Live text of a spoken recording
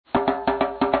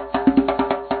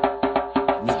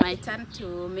my turn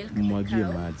to milk the Mwagie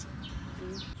cow. maji.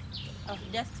 Oh,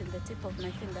 just in the tip of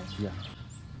my fingers. Yeah.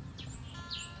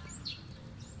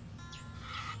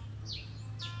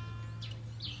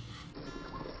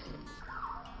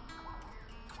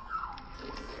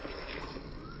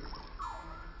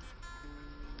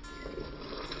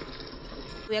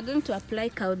 We are going to apply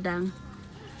cow dung.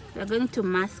 We are going to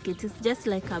mask it. It's just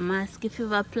like a mask. If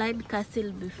you've applied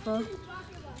castle before,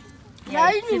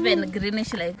 yeah, it's even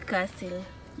greenish like castle.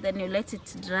 Then you let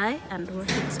it dry and wash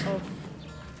it off.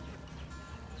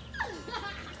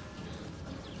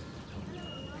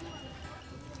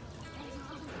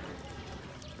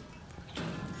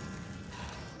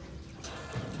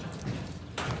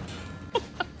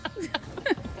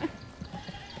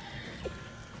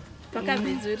 Paka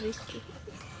vizuri.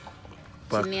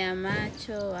 Chini ya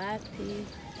macho, wapi.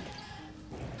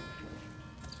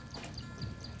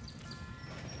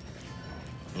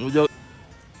 Okay.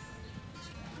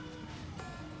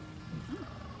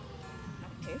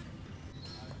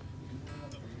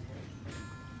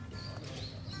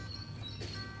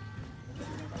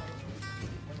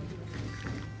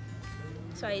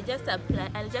 So I'll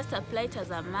just apply it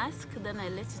as a mask, then I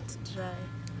let it dry.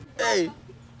 Hey,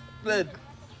 Fred.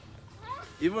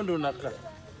 Even though naka.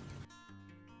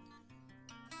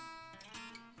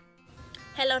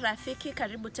 Hello Rafiki,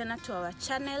 karibu tena to our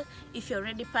channel. If you're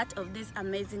already part of this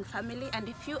amazing family, and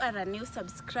if you are a new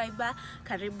subscriber,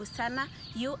 karibu sana.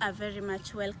 You are very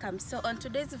much welcome. So on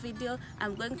today's video,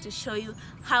 I'm going to show you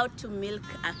how to milk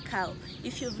a cow.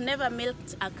 If you've never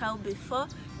milked a cow before,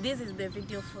 this is the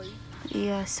video for you.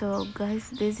 Yeah, so guys,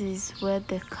 this is where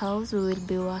the cows we will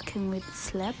be working with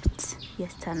slept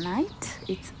yesterday night.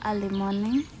 It's early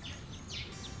morning.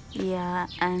 Yeah,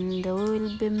 and we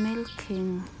will be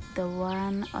milking the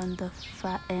one on the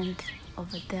far end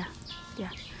over there. Yeah,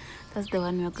 that's the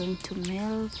one we're going to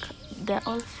milk. They're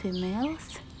all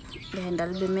females, and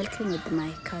I'll be milking with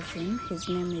my cousin. His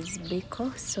name is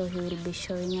Biko, so he will be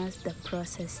showing us the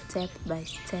process step by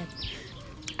step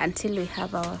until we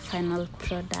have our final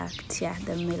product. Yeah,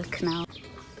 the milk now.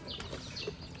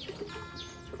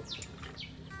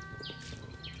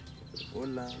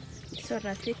 Hola. So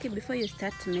Rafiki, before you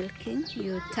start milking,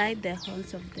 you tie the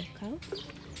horns of the cow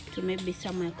to maybe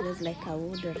somewhere close like a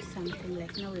wood or something.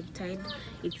 Like now we've tied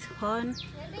its horn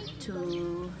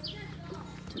to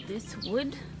this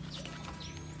wood,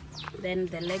 then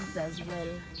the legs as well,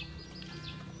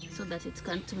 so that it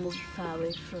can't move far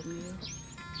away from you.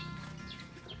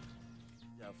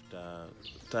 After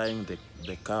tying the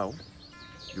cow,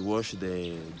 you wash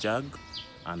the jug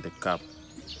and the cup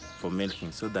for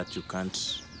milking so that you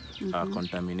can't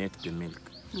contaminate the milk.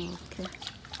 Okay.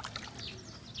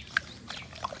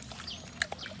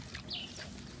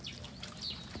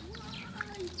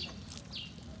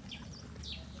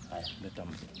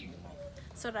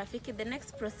 So Rafiki, the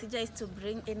next procedure is to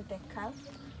bring in the calf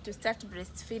to start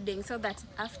breastfeeding, so that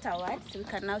afterwards we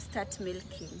can now start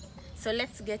milking. So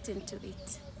let's get into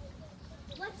it.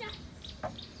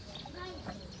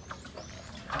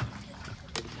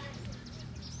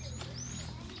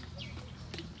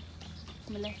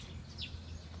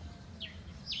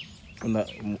 Una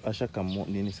ashaka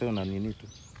nini sasa una nini tu.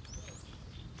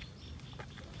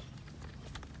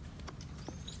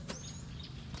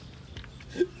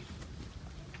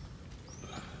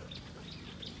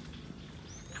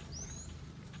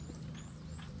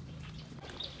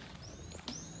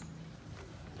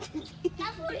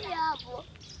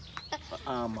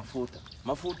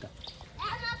 Mafuta.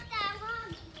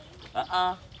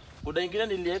 Kuna ingine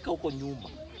niliweka huko nyuma.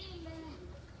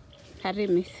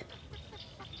 Harimis.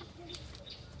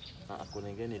 Kuna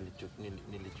ingine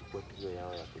nilichukua tu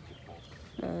yao ya kujipaka.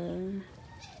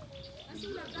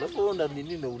 Alafu ndo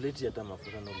nini na uleti hata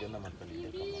mafuta na uliona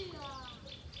mapalile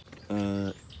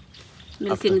kama.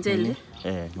 Milking jelly?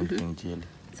 Milking jelly.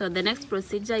 So the next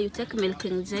procedure, you take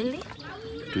milking jelly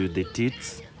to the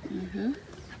teats.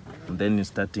 And then you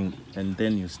start to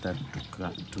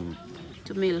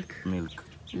milk.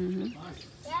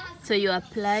 So you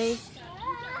apply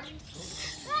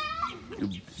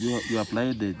you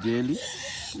apply the jelly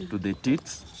to the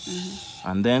teats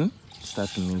and then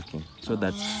start milking so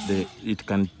that it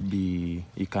can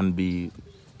be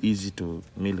easy to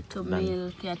milk.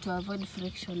 Yeah, to avoid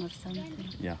friction or something.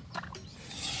 Yeah.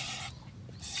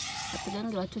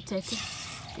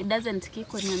 It doesn't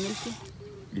kick when you're milking?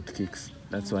 It kicks.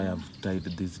 That's why I've tied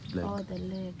this leg. Oh, the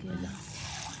leg, yeah.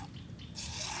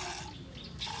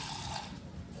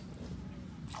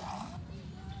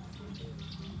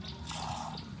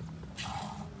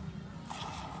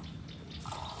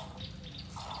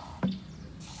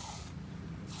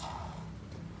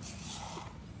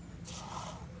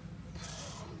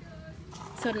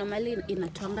 So normally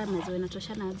inatoanga maziwa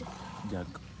inatoshana aje? Jug.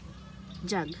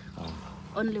 Jug.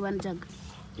 Only one jug.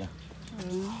 Yeah.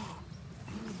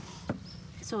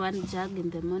 So one jug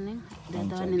in the morning, the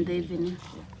One other one jug in the in the evening.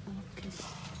 Yeah. Okay.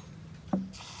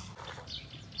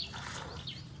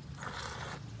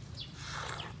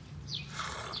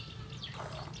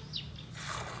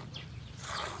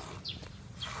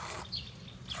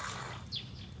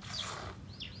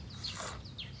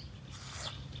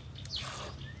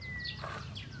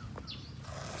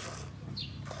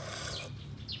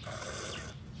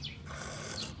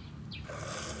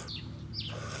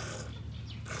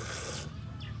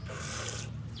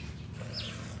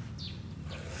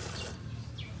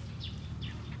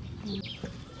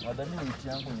 Nadhani miti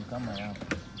yangu ni kama yako.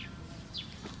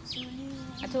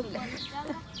 Atunga.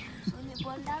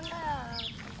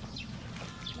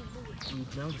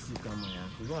 Miti yangu si kama yako.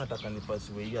 Hivyo nataka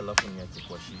nipasue hii alafu niache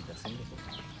kwa shida, si ndio?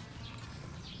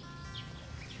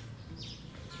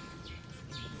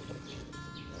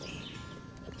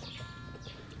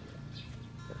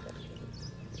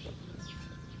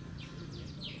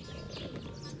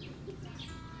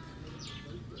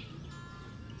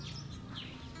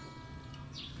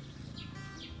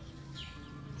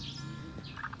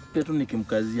 Pia tu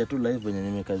nikimkazia tu live venye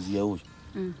nimekazia huyu.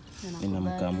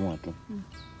 Ninamkamua tu.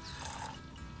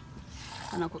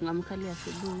 Anakuanga mkali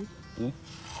asubuhi.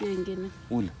 Hiyo ingine.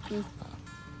 Ule.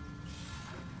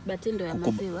 But ndio ya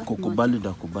maziwa. Kukubali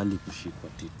na kubali kushikwa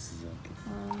tits zake.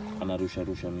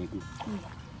 Anarusha miguu.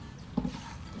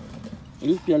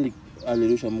 Ili pia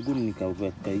alirusha mguu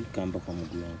nikaweka hii kamba kwa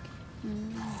mguu yake.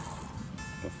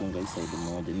 Kafunga hii side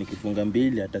moja. Nikifunga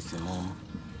mbili hata simama.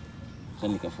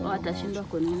 Sasa nikafunga. Atashindwa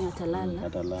kwa nini atalala?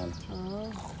 Atalala.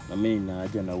 Na mimi nina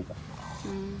haja na huko.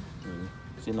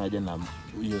 Sina haja na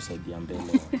hiyo side ya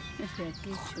mbele. Ya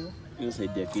kichwa. Hiyo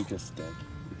side ya kichwa sitaki.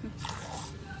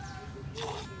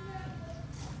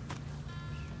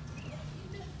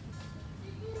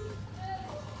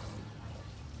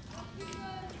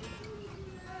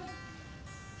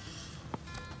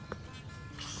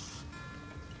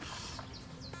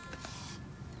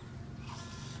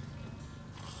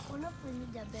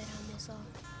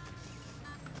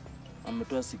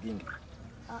 Ametoa sigingi.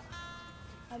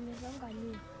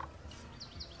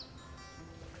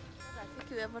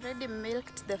 We have already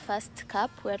milked the first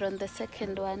cup. We're on the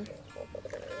second one.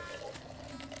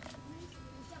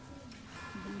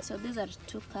 So these are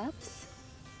 2 cups.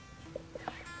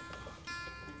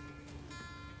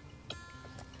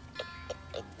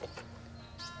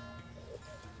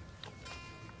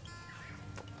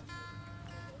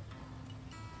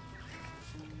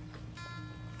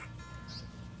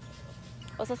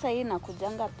 Sasa hii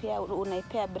nakujanga pia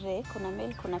unaipea break, una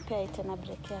milk unapea tena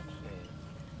break yake.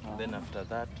 And then after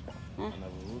that,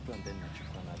 anavuruta and then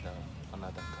nachukua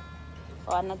another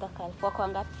cup. Another calf. Wako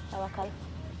ngapi hawa calf?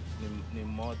 Ni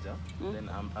moja. Then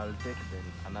I'll take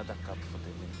another cup for the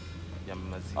milk. Ya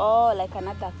maziwa. Oh, like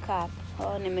another cup.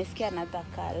 Oh, nimesikia another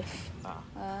calf.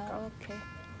 Okay.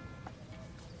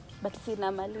 But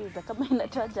sinamaliza kama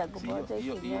inatoa jug moja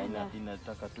ikinyonya.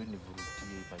 Inataka tu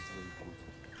nivurutie maziwa ikuwe.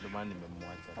 Ndio maana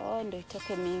nimemwacha. Oh, ndio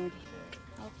itoke mingi.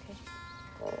 Okay.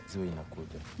 Ziwa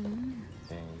inakuja.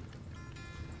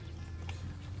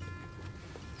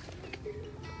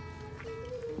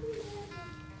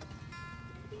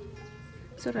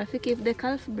 So Rafiki, if the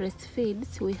calf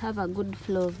breastfeeds, we have a good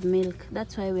flow of milk.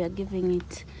 That's why we are giving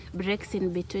it breaks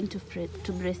in between to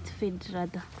breastfeed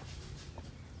rather.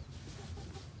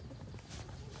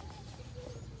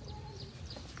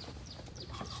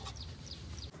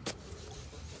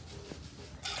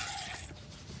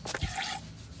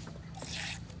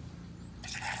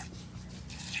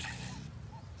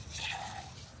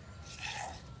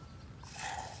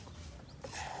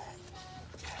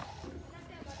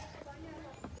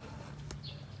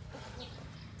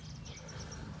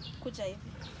 Kuja hivi.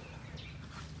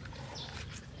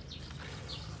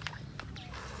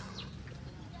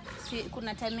 Si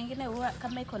kuna time nyingine huwa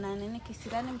kama iko na nini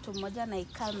kisirani mtu mmoja na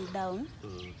calm down.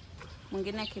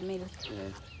 Mwingine akimilk.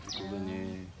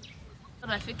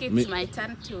 Rafiki, it's my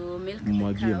turn to milk the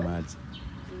cow. Maji.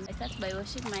 I start by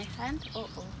washing my hand.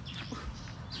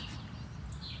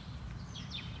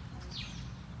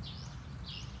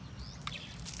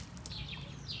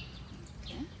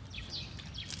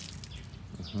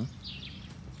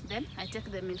 Then I take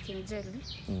the milking jelly.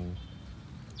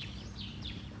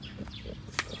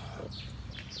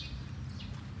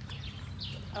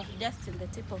 Oh, just in the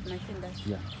tip of my fingers.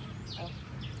 Yeah. Oh.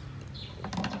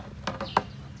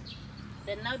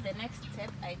 Then now the next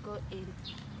step, I go in.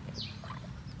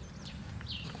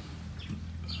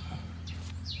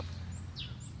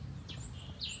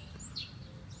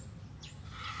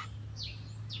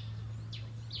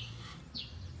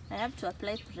 I have to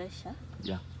apply pressure.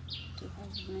 Yeah. To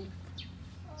have milk.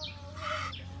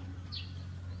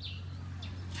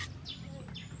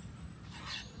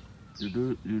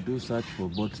 You do search for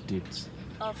both teats.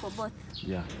 Oh, for both.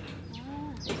 Yeah.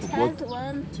 It For has both,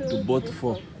 1, 2, to both 3,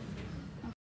 4. 4.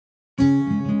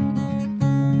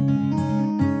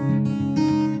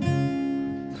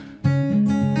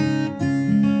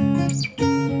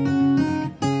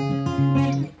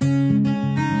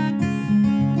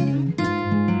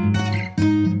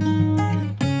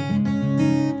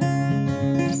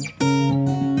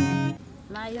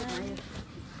 Mayo.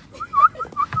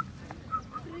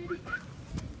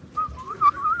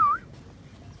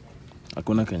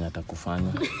 Hakuna Kenya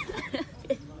atakufanya.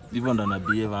 Hivyo ndo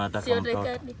nabie wanataka mtoto.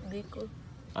 Sionekani biko.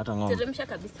 Hata ng'ombe. Teremsha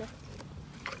kabisa.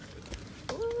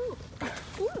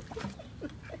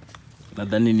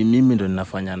 Nadhani ni mimi ndo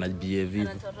ninafanya na behave.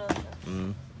 Anatoroka.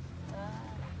 Mm.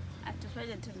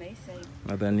 Atufanye tu na hii side.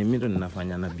 Nadhani mimi ndo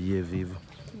ninafanya na behave hivyo.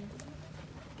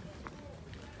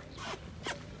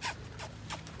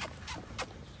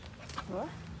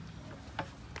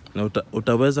 Na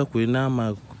utaweza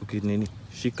kuinama ukinini?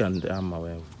 Shika ndama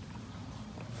wewe.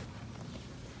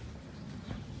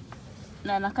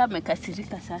 Na anakaa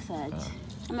amekasirika sasa aje.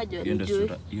 Ama jua Hiyo nijui.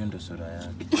 ndo sura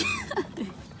yake.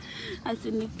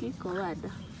 Asinikiko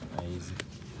wada. Na hizi.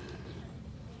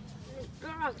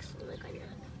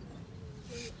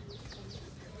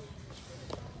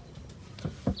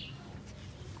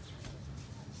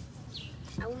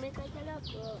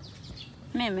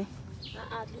 Mimi?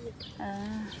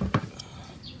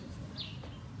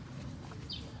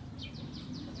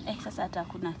 Sasa hata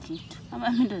hakuna kitu. Ama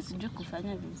mimi ndo sijui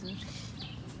kufanya vizuri.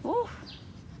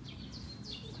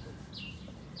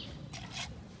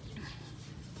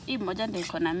 Hii moja ndio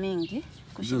iko na mingi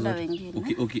kushinda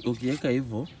wengine. Ukiweka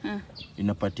hivyo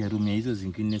inapatia room ya hizo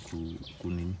zingine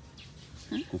kunini?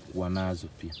 Kukuwa nazo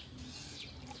pia.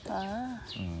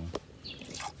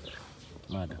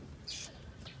 Mada.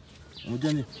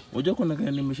 Moja kuna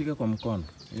gani nimeshika kwa mkono.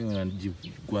 Hiyo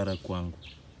inajigwara kwangu.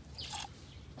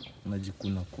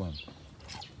 Unajikuna kwangu.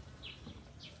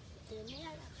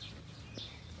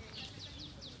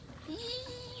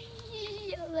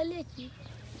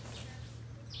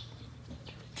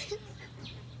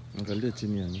 Angalia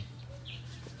chini ya nini?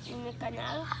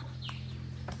 Nimekanyaga.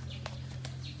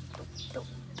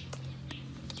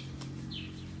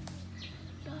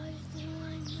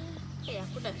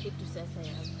 Hakuna kitu sasa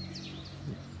ya.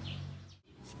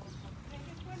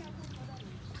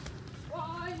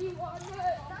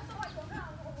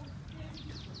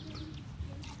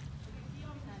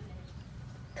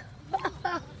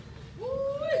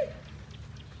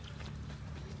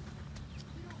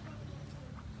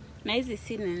 Na hizi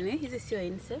si nini? Hizi sio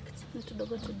insect, ni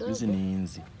tudogo tudogo. Hizi ni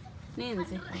inzi. Ni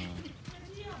inzi?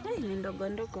 Ni ndogo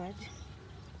ndogo aje.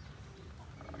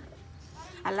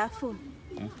 Alafu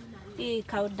hii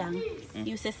cow dung,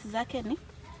 uses zake ni?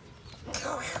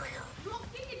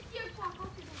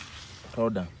 Cow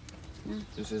dung.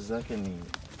 Uses zake ni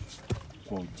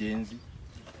kwa ujenzi.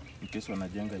 In case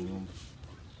wanajenga nyumba.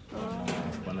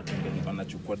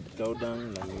 Wanachukua cow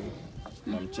dung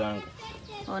na mchanga.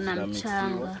 Na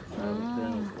mchanga.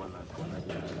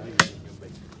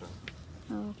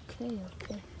 Okay.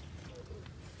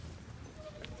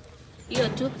 Hiyo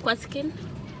tu kwa skin?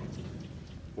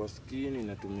 Kwa skin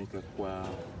inatumika kwa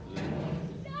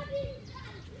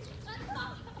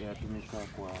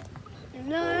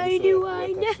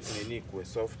nini kwa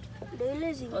soft.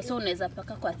 So unaweza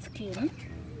paka kwa skin.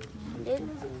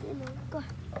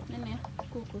 Nini?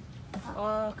 Kuku.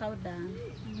 Cow dung.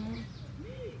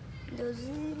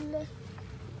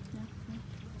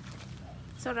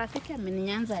 So Rafiki, I'm in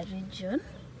Nyanza region,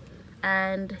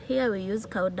 and here we use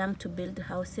cow dung to build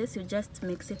houses. You just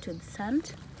mix it with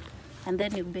sand and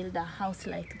then you build a house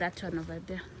like that one over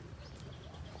there.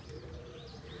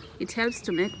 It helps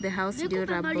to make the house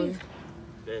durable.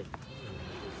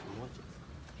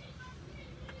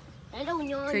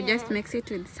 So you just mix it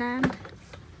with sand,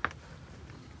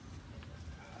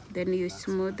 then you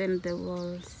smoothen the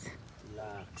walls.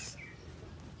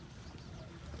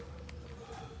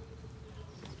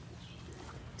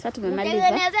 Sasa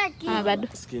tumemaliza. Bado.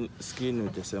 Skin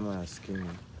utasema skin.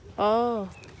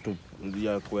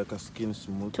 Ya kuweka skin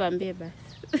smooth. Tuambie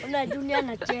basi. Una dunia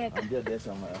anacheka. Ambia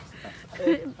desa mara.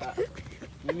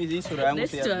 Mimi hii sura yangu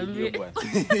si ya video bwana.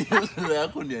 Sura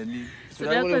yako ni ya nini?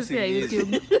 Sura yako si ya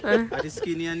YouTube. Ati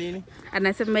skin ya nini?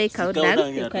 Anasema hii cow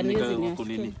dung you can use in your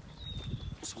skin.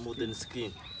 Smoothen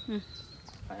skin.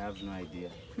 I have no idea.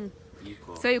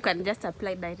 So you can just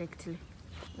apply directly.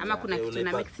 Ama kuna kitu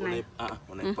na mix nayo.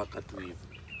 Unaipaka tu hivi.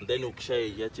 Then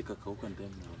ukishaiacha kakauka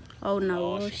ndani. Oh,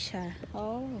 unaosha.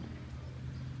 Oh.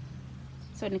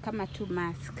 So ni kama tu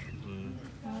mask.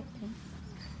 Okay.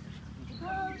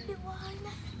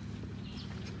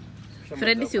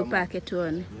 Freddy, si upake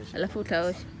tuone. Alafu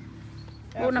utaosha.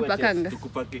 Wewe unapakanga?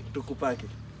 Tukupake.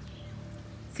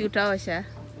 Si utaosha?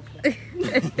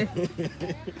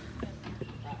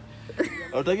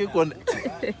 Hautaki kuona.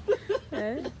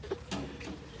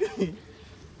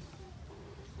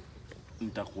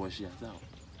 Nitakuoshia sawa.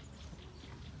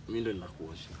 Mimi ndo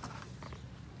ninakuoshia.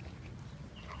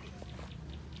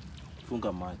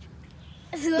 Funga macho.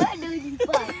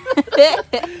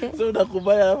 So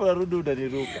unakubaya hapo narudi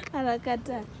utaniruka.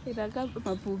 Anakata. Inakaa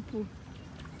mapupu.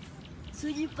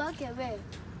 Sujipake wewe.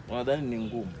 Unadhani ni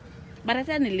ngumu?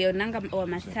 Barata nilionanga wa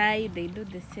Masai, they do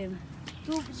the same.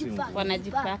 Sujipake.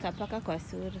 Wanajipaka paka kwa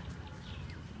sura.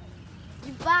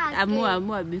 Jipake.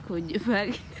 Amua biko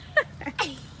jipake.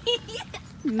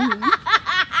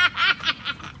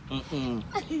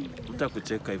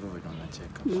 Utakucheka hivyo vile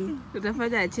unacheka.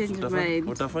 Utafanya change mind.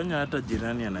 Utafanya hata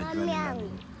jirani anajua ni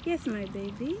nani. Yes my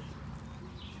baby.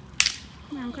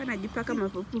 Nangu anajipaka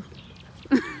mapupu.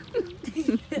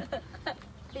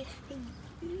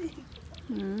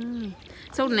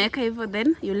 So unaweka hivyo,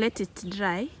 then you let it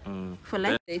dry for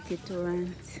like 82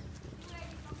 once.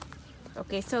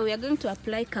 Okay, so we are going to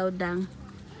apply cow dung.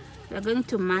 We are going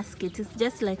to mask it. It's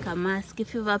just like a mask.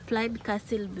 If you've applied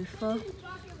castle before,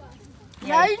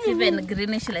 yeah, it's even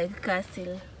greenish like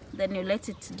castle. Then you let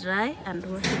it dry and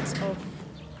wash it off.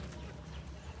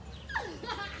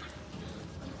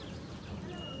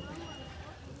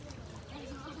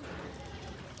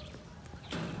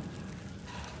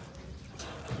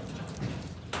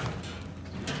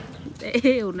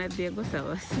 Unadiego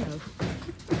sawa sawa.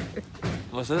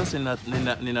 Kwa sasa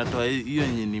ninatoa hiyo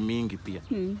yenye ni mingi pia.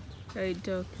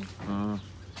 Haitoki.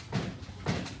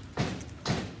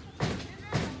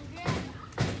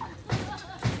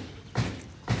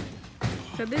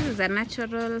 So this is a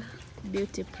natural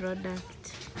beauty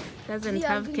product. Doesn't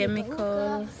have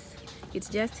chemicals. It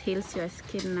just heals your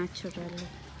skin naturally.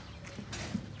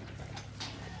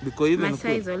 Because even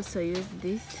Masai also use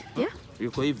this. Yeah?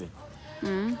 Yuko even?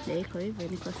 Yeah, iko even,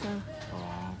 iko sawa.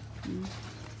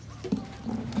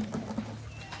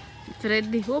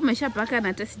 Freddy, wewe umeshapaka na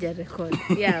hata sijarekodi.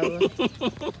 Yawa.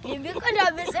 Nibiko ndio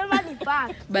amesema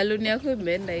nipake. Baluni yako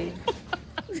imeenda hivi.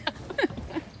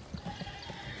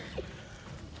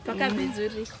 Paka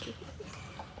vizuri.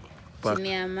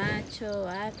 Chini ya macho,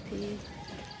 wapi?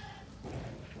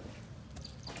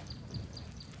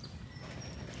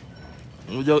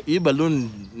 Unajua hii balloon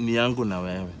ni yangu na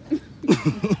wewe.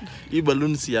 Hii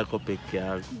balloon si yako peke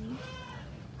yako.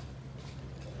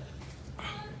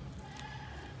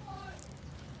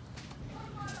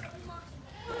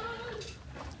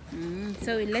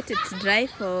 So we let it dry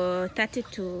for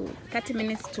 30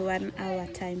 minutes to 1 hour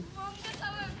time.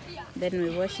 Then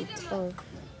we wash it off.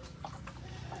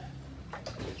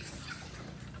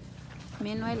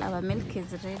 Meanwhile, our milk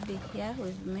is ready. Yeah,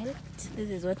 we've milked. This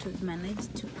is what we've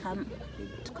managed to come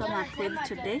up with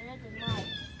today.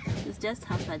 It's just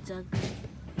half a jug.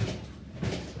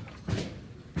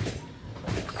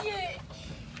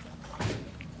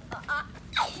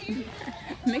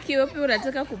 Miki, wapi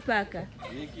unataka kupaka?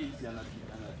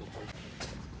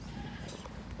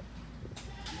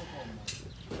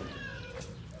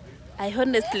 I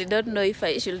honestly don't know if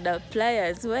I should apply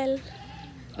as well,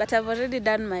 but I've already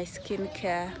done my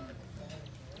skincare.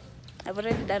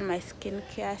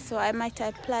 So I might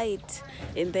apply it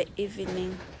in the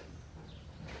evening.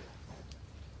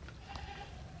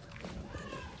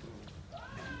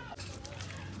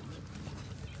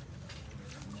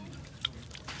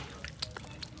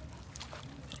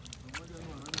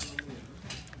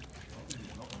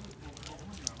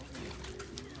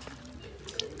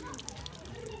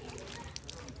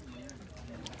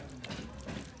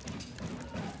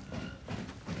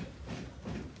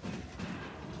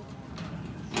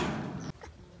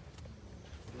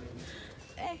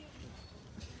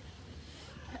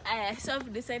 So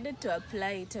I've decided to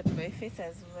apply it on my face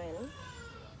as well.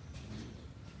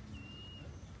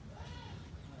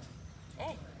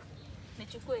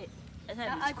 Nichukue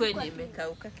yenye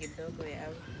imekauka kidogo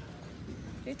yao.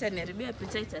 Itaniharibia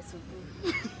picha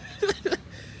itasubuhi.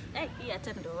 Hii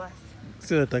hata ndo wasi.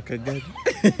 Si unataka gani?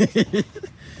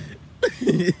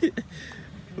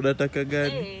 Unataka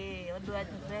gani? Odwa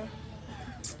dire.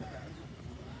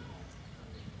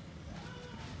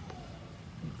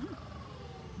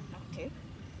 Okay.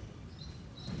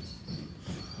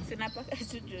 Sinapaka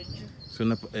tu juju.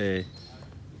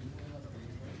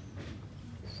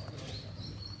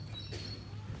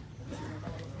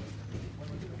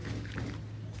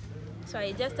 So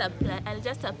I'll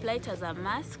just apply it as a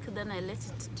mask, then I let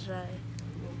it dry.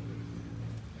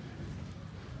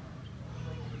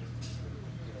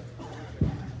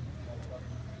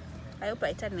 I hope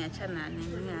haitaniacha na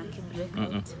nini akibreak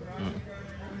out.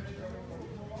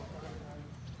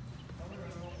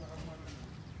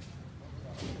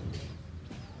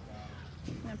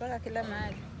 Napaka kila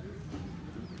mahali.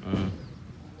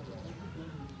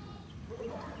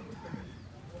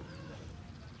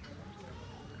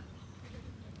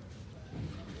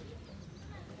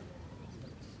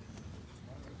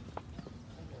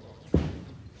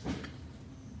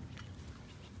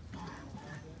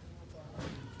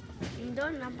 Ndo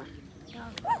namba.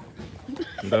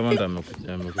 Ndama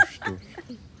amekushtua.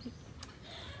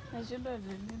 Nashinda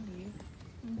nini?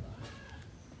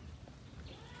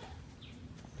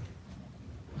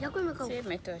 Yako imekauka. Si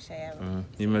imetosha yao.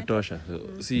 Imetosha.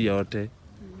 Si yote.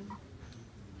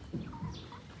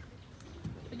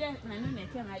 Kuja na nini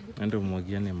niwekea maji? Ende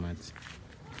umwagiane maji.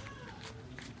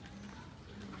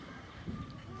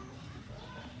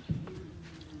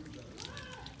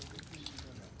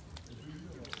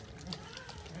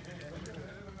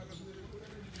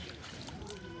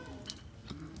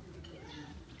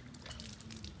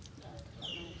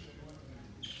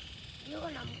 Yuko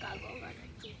na mkagonga na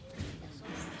chupa.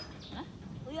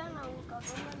 Huyo na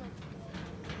mkagonga na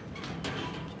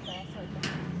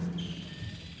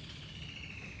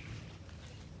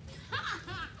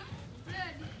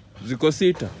Ziko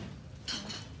 6.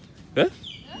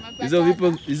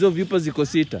 Hizo vipo ziko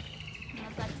 6.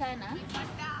 Tunapatana.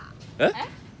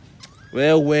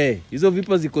 Wewe, hizo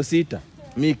vipo ziko 6.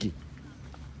 Miki.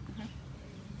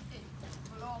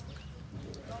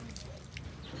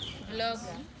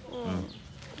 Vlogger.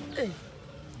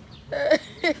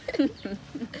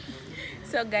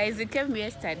 So guys, he came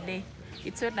yesterday.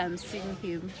 It's when I'm seeing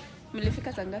him.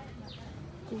 Mlifika saa ngapi?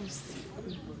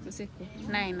 Usiku.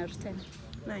 9 or 10?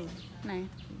 9.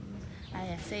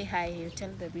 Aya, say hi. You tell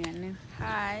them your name.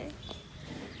 Hi,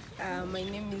 my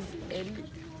name is Ellie.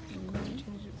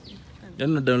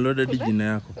 Yana downloaded jina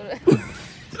yako.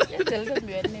 Just tell them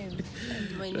your name.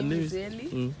 My name is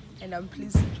Ellie, and I'm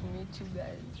pleased to meet you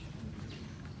guys.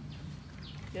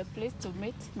 You're pleased to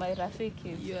meet my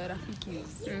Rafiki. You are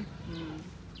Rafikis.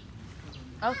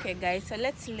 Okay guys, so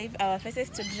let's leave our faces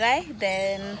to dry,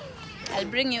 then I'll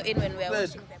bring you in when we are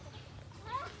washing them.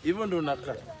 Hivyo ndo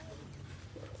unakaa.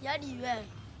 Yadi wewe.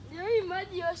 Yeye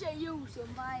maji yosha hiyo uso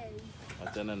mbaya hivi.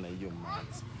 Achana na hiyo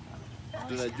maji.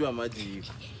 Tunajua maji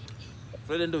iko.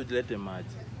 Fred ndio ujilete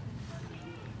maji.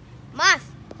 Mas.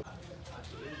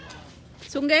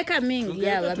 Sungeka mingi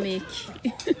ya Miki.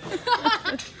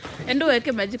 Endo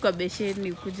weke maji kwa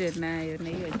besheni ukuje nayo na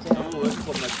hiyo jana.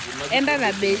 Enda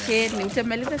na besheni,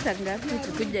 utamaliza saa ngapi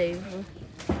ukikuja hivyo?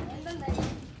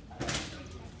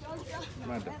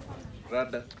 Mada.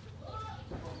 Rada.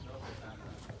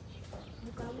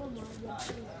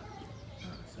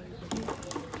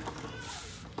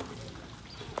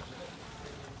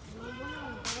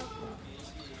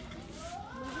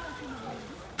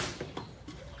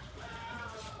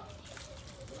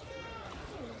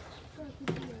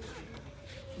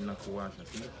 Inakuwasha,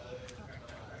 si?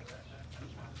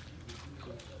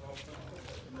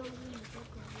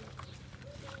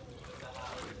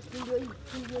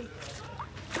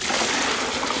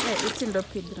 Hichi ndo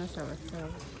kidra sawa sawa.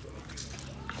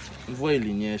 Mvua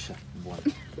ilinyesha bwana.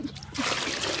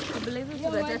 Kabla hizo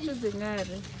sura tatu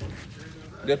zing'are.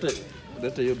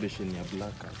 Leta hiyo besheni ya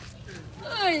black.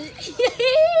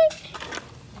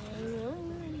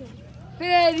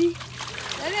 Freddy.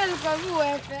 Nani alikuwa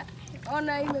wewe?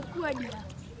 Ona imekuwa dia.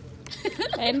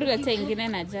 Endo leta ingine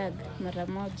na jug mara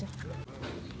moja.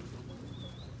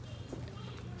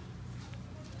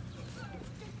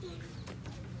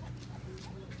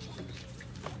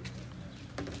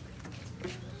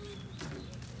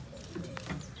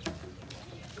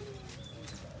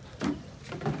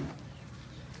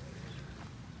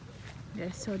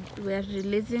 Yeah, so we are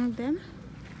releasing them,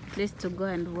 please to go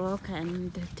and walk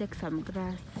and take some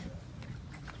grass.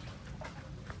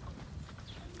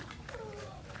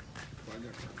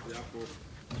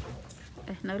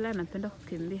 Na yule anapenda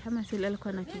kukimbia, ama si yule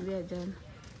alikuwa anakimbia jana.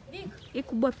 Hii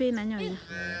kubwa pia inanyonya.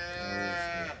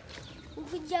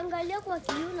 Ukijiangalia kwa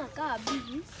kioo unakaa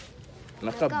bibi.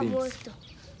 Nakaa beans.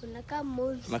 Unakaa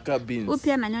mozi. Nakaa beans. Huyu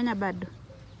pia ananyonya bado.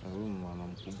 Huyu mwana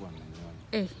mkubwa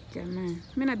ananyonya. Jamani.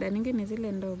 Mimi nadhani ni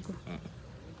zile ndogo.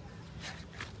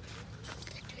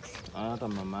 Hata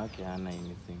mama yake hana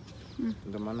anything.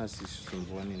 Ndio maana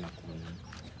sisumbuani na kunywa.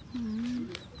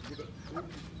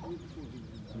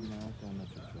 Mama yake ana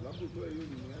chochote.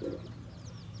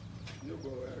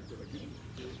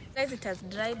 Guys, it has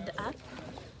dried up.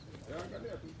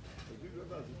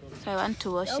 So I want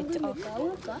to wash it off.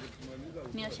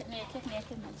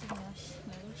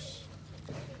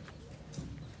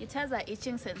 It has an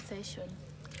itching sensation.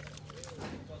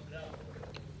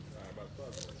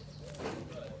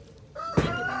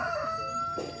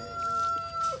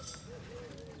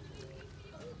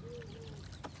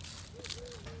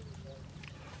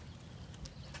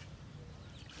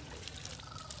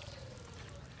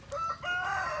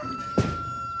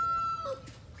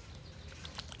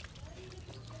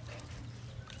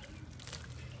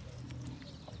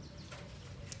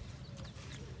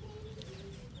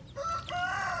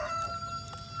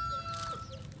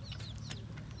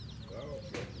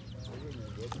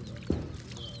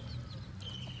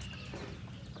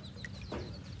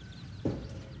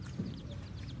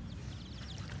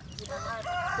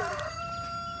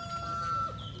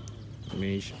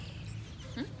 Imeisha.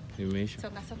 Imeisha.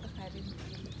 Songa karibu.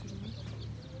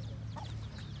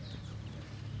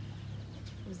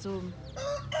 Zoom.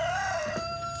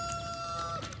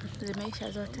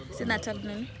 Zimeisha zote. Sina tab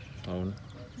nini? Hauna.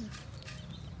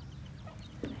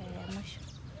 Haya, mwisho.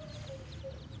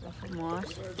 Alafu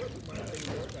mwoshe.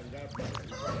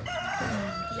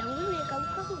 Yangu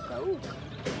imekauka kukauka.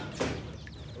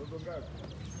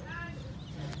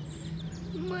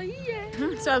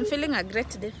 So I'm feeling a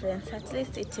great difference. At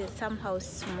least it is somehow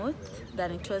smooth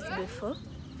than it was before.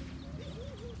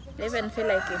 I even feel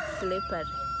like it's slippery.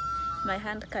 My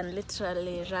hand can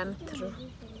literally run through.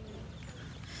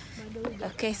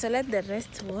 Okay, so let the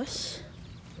rest wash.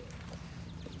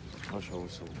 Wash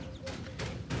also.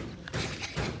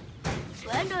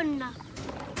 Well done.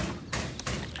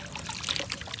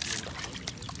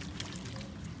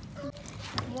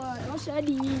 So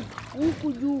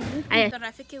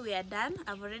Rafiki, we are done.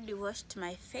 I've already washed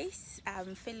my face.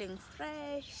 I'm feeling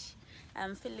fresh.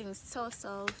 I'm feeling so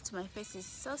soft. My face is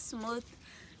so smooth.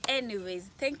 Anyways,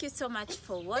 thank you so much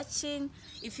for watching.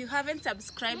 If you haven't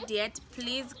subscribed yet,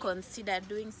 please consider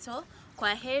doing so.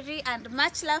 Kwaheri and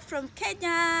much love from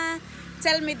Kenya.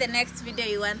 Tell me the next video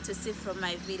you want to see from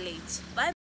my village.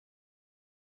 Bye.